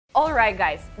Alright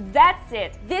guys, that's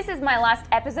it. This is my last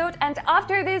episode and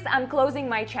after this I'm closing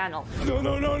my channel. No,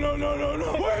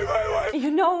 wait.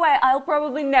 You know why I'll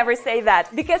probably never say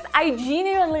that? Because I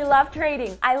genuinely love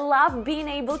trading. I love being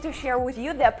able to share with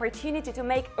you the opportunity to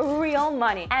make real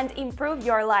money and improve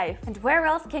your life. And where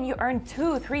else can you earn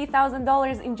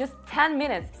 $2,000–$3,000 in just 10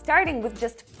 minutes, starting with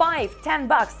just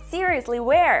 $5–10 Seriously,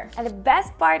 where? And the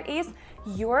best part is,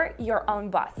 you're your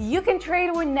own boss. You can trade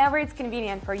whenever it's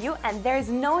convenient for you and there's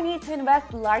no need to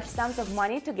invest large sums of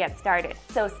money to get started.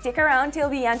 So stick around till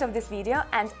the end of this video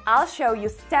and I'll show you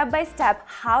step by step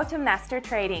how to master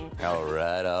trading.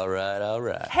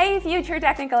 Alright. Hey future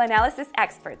technical analysis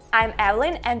experts, I'm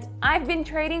Evelyn and I've been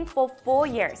trading for 4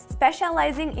 years,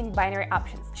 specializing in binary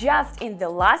options. Just in the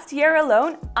last year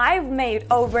alone, I've made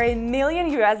over $1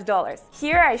 million.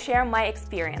 Here I share my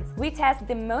experience. We test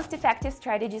the most effective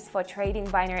strategies for trading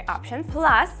binary options,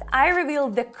 plus I reveal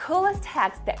the coolest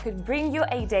hacks that could bring you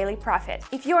a daily profit.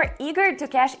 If you are eager to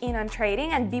cash in on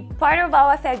trading and be part of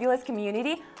our fabulous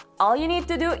community, all you need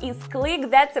to do is click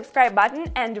that subscribe button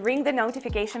and ring the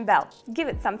notification bell. Give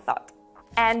it some thought.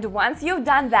 And once you've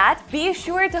done that, be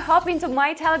sure to hop into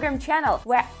my Telegram channel,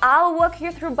 where I'll walk you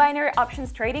through binary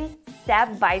options trading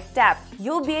step by step.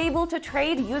 You'll be able to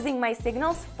trade using my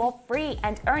signals for free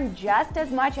and earn just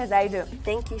as much as I do.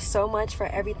 Thank you so much for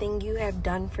everything you have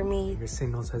done for me. Your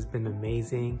signals has been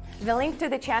amazing. The link to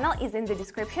the channel is in the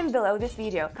description below this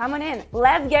video. Come on in,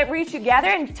 let's get rich together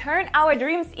and turn our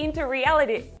dreams into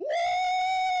reality.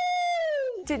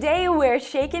 Today we're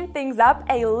shaking things up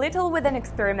a little with an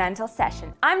experimental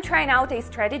session. I'm trying out a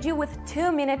strategy with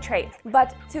 2-minute trades,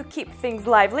 but to keep things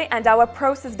lively and our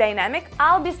process dynamic,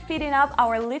 I'll be speeding up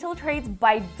our little trades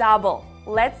by double.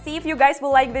 Let's see if you guys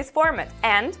will like this format.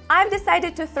 And I've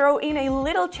decided to throw in a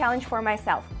little challenge for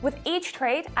myself. With each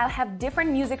trade, I'll have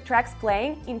different music tracks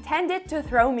playing, intended to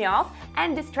throw me off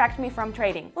and distract me from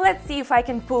trading. Let's see if I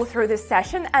can pull through this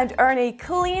session and earn a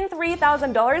clean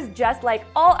 $3,000 just like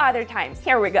all other times.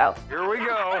 Here we go.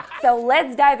 So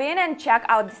let's dive in and check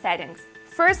out the settings.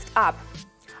 First up,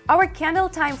 our candle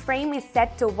time frame is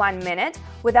set to 1 minute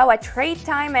with our trade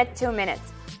time at 2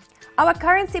 minutes. Our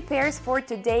currency pairs for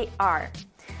today are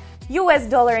US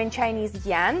dollar and Chinese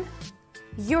yen,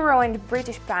 euro and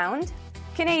British pound,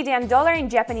 Canadian dollar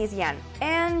and Japanese yen,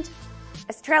 and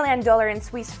Australian dollar and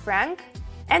Swiss franc.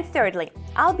 And thirdly,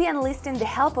 I'll be enlisting the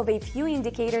help of a few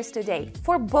indicators today.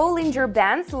 For Bollinger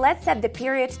Bands, let's set the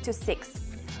period to 6.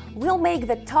 We'll make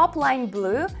the top line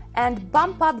blue and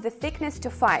bump up the thickness to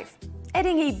 5,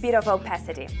 adding a bit of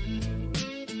opacity.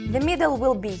 The middle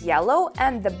will be yellow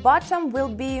and the bottom will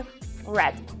be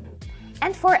red.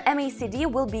 And for MACD,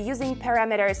 we'll be using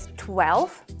parameters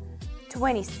 12,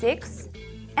 26,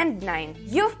 and 9.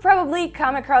 You've probably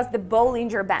come across the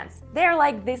Bollinger Bands. They're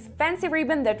like this fancy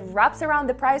ribbon that wraps around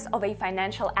the price of a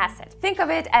financial asset. Think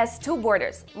of it as 2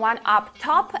 borders, one up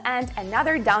top and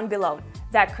another down below,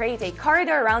 that create a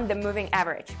corridor around the moving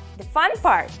average. The fun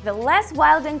part, the less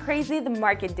wild and crazy the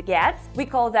market gets, we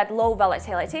call that low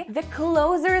volatility, the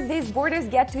closer these borders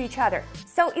get to each other.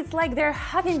 So it's like they're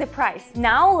hugging the price.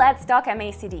 Now let's talk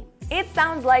MACD. It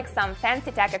sounds like some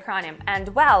fancy tech acronym, and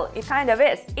well, it kind of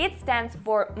is. It stands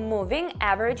for Moving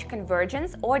Average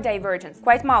Convergence or Divergence.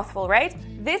 Quite mouthful, right?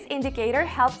 This indicator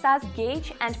helps us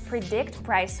gauge and predict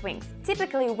price swings.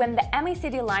 Typically, when the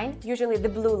MACD line, usually the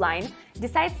blue line,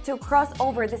 decides to cross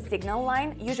over the signal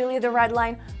line, usually the red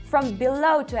line, from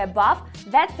below to above,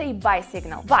 that's a buy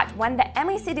signal. But when the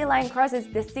MACD line crosses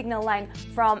the signal line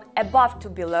from above to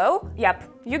below, yep,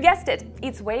 you guessed it,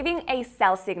 it's waving a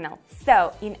sell signal.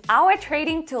 So, in our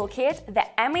trading toolkit, the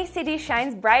MACD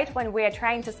shines bright when we are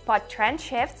trying to spot trend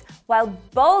shifts, while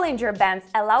Bollinger Bands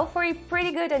allow for a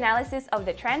pretty good analysis of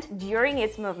the trend during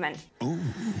its movement. Oh,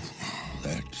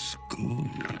 that's good.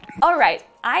 Alright,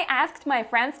 I asked my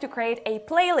friends to create a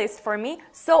playlist for me,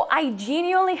 so I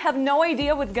genuinely have no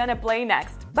idea what's gonna play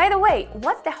next. By the way,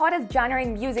 what's the hottest genre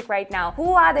in music right now?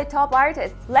 Who are the top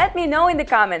artists? Let me know in the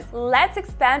comments. Let's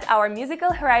expand our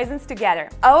musical horizons together.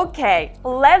 Okay,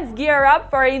 let's gear up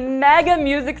for a mega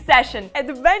music session.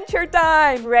 Adventure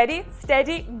time! Ready,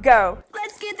 steady, go!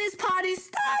 Let's get this party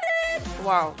started!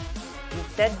 Wow,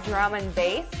 is that drum and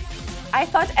bass? I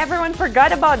thought everyone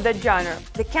forgot about that genre.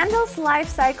 The candle's life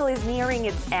cycle is nearing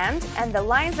its end and the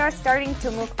lines are starting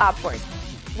to move upward.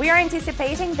 We are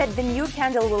anticipating that the new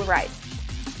candle will rise.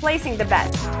 Placing the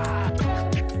bet.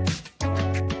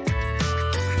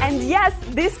 And yes,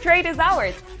 this trade is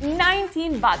ours.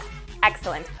 19 bucks.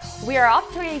 Excellent. We are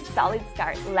off to a solid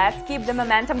start. Let's keep the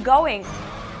momentum going.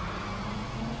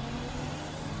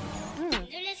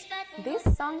 This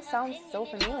song sounds so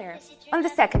familiar. On the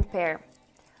second pair,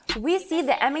 We see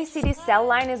the MACD sell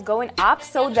line is going up,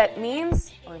 so that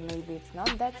means, or maybe it's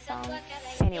not that sound.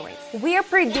 Anyways, we are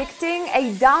predicting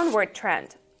a downward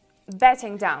trend.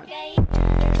 Betting down.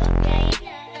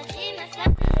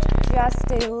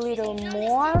 Just a little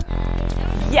more.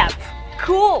 Yep,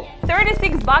 cool!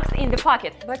 36 bucks in the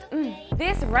pocket. But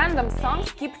these random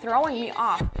songs keep throwing me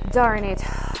off. Darn it,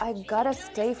 I gotta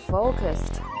stay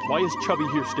focused. Why is Chubby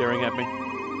here staring at me?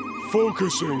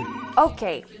 Focusing.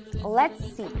 Okay,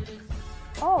 let's see.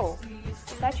 Oh,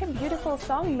 such a beautiful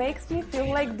song makes me feel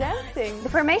like dancing. The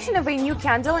formation of a new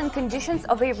candle and conditions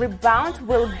of a rebound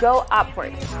will go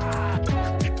upward.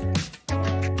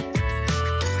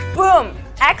 Boom!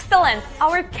 Excellent!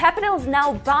 Our capital is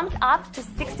now bumped up to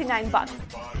 69 bucks.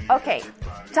 Okay,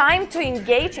 time to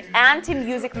engage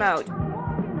anti-music mode.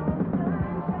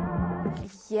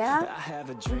 Yeah?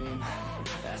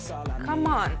 Come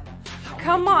on.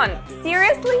 Come on,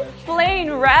 seriously?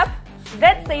 Playing rap?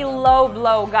 That's a low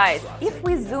blow, guys. If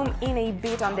we zoom in a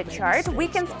bit on the chart, we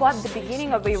can spot the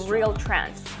beginning of a real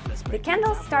trend. The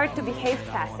candles start to behave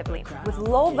passively, with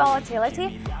low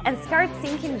volatility, and start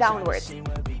sinking downwards.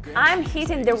 I'm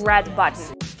hitting the red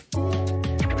button.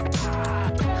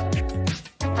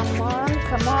 Come on,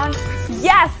 come on.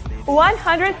 Yes!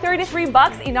 133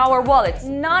 bucks in our wallet.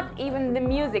 Not even the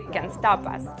music can stop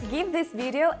us. Give this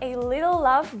video a little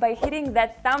love by hitting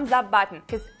that thumbs up button,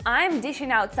 because I'm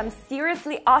dishing out some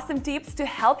seriously awesome tips to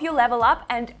help you level up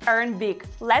and earn big.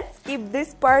 Let's keep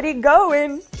this party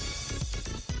going.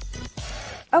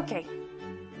 Okay,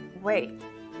 wait,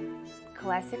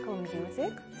 classical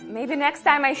music? Maybe next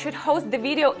time I should host the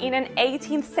video in an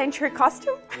 18th century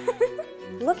costume?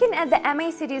 Looking at the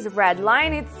MACD's red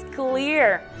line, it's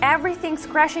clear. Everything's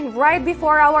crashing right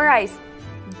before our eyes.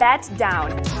 Bet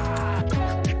down.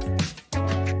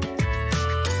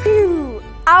 Phew.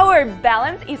 Our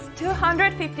balance is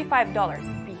 $255.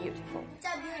 Beautiful. It's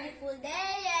a beautiful day.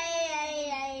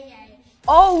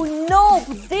 Oh no,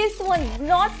 this one's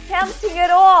not tempting at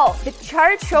all. The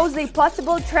chart shows a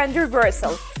possible trend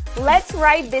reversal. Let's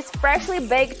ride this freshly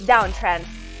baked downtrend.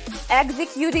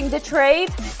 Executing the trade.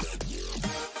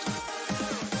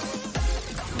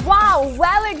 Wow,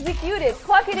 well executed.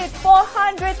 Pocketed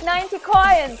 490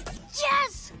 coins.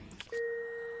 Yes!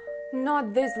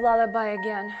 Not this lullaby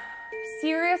again.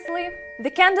 Seriously? The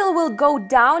candle will go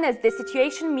down as the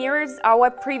situation mirrors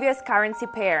our previous currency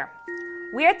pair.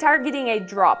 We are targeting a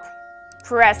drop.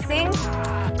 Pressing.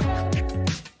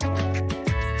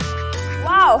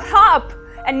 Wow, hop!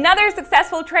 Another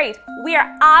successful trade. We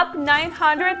are up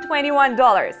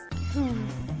 $921.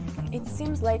 It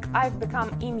seems like I've become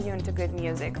immune to good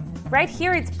music. Right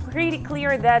here, it's pretty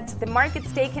clear that the market's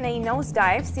taken a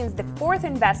nosedive since the fourth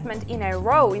investment in a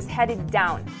row is headed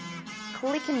down.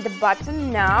 Clicking the button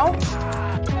now.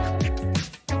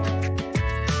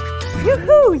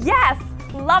 Yoo-hoo! Yes!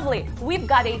 Lovely! We've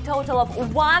got a total of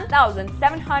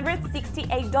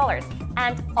 $1,768,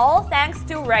 and all thanks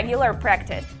to regular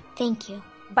practice. Thank you.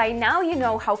 By now you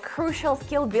know how crucial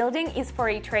skill building is for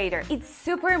a trader. It's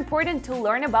super important to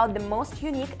learn about the most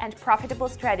unique and profitable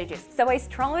strategies, so I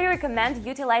strongly recommend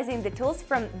utilizing the tools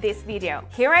from this video.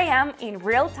 Here I am in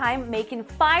real time making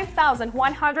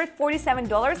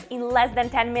 $5,147 in less than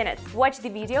 10 minutes. Watch the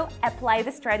video, apply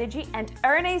the strategy, and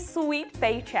earn a sweet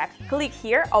paycheck. Click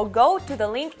here or go to the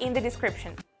link in the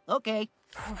description. Okay.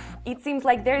 It seems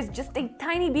like there's just a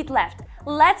tiny bit left.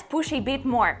 Let's push a bit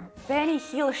more. Benny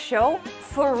Hill show?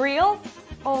 For real?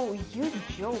 Oh, you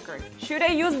jokers. Should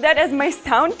I use that as my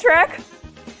soundtrack?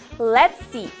 Let's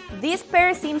see. This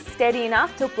pair seems steady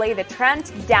enough to play the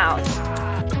trend down.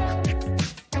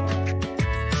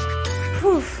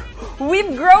 Poof.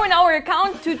 We've grown our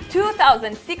account to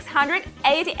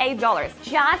 $2,688.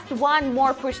 Just one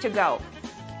more push to go.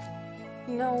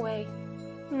 No way.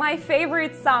 My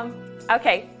favorite song.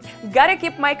 Okay, gotta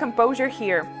keep my composure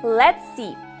here. Let's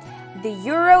see. The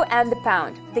euro and the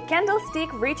pound. The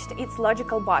candlestick reached its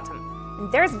logical bottom.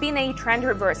 And there's been a trend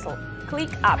reversal.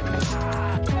 Click up.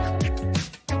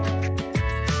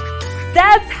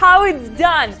 That's how it's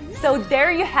done! So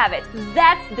there you have it.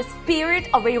 That's the spirit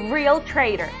of a real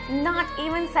trader. Not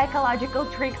even psychological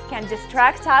tricks can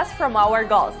distract us from our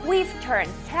goals. We've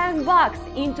turned 10 bucks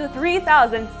into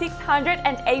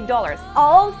 $3,608,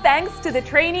 all thanks to the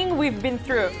training we've been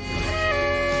through.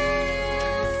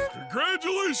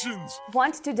 Congratulations! Congratulations!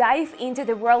 Want to dive into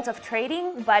the world of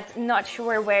trading but not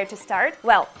sure where to start?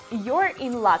 Well, you're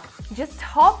in luck. Just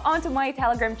hop onto my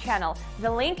Telegram channel.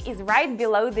 The link is right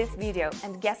below this video.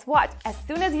 And guess what? As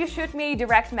soon as you shoot me a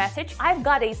direct message, I've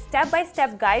got a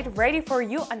step-by-step guide ready for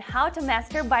you on how to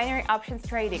master binary options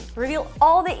trading. Reveal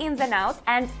all the ins and outs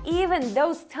and even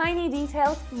those tiny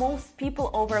details most people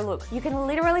overlook. You can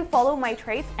literally follow my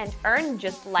trades and earn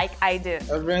just like I do.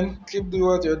 Evelyn, keep doing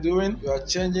what you're doing. You are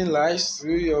changing lives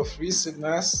through your free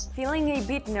signals. Feeling a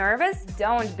bit nervous?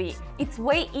 Don't be. It's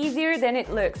way easier than it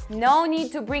looks. No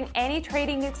need to bring any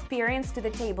trading experience to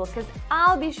the table because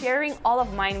I'll be sharing all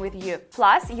of mine with you.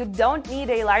 Plus, you don't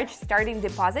need a large starting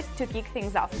deposit to kick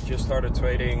things off. I just started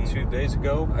trading 2 days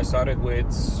ago. I started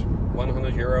with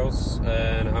 100 euros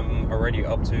and I'm already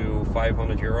up to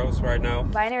 500 euros right now.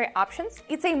 Binary options?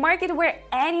 It's a market where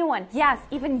anyone, yes,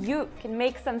 even you, can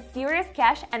make some serious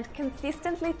cash and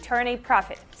consistently turn a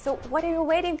profit. So what are you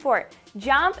waiting for?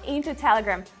 Jump into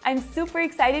Telegram. I'm super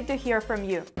excited to hear from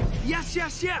you. Yes,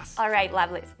 yes, yes! Alright,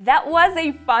 lovelies, that was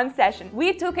a fun session.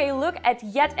 We took a look at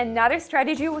yet another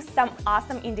strategy with some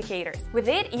awesome indicators. With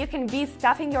it, you can be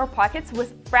stuffing your pockets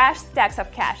with fresh stacks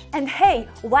of cash. And hey,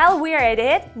 while we're at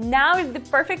it, now is the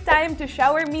perfect time to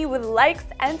shower me with likes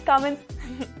and comments.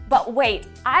 But wait,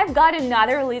 I've got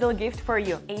another little gift for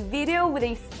you. A video with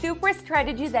a super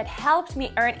strategy that helped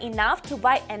me earn enough to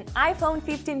buy an iPhone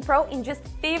 15 Pro in just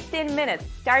 15 minutes,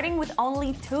 starting with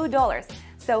only $2.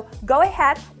 So go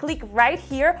ahead, click right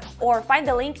here or find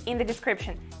the link in the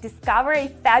description. Discover a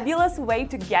fabulous way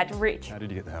to get rich. How did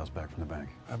you get the house back from the bank?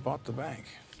 I bought the bank.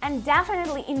 And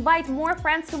definitely invite more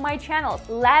friends to my channels.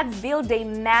 Let's build a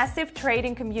massive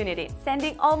trading community.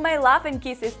 Sending all my love and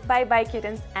kisses. Bye bye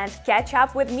kittens, and catch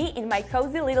up with me in my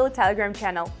cozy little Telegram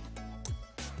channel.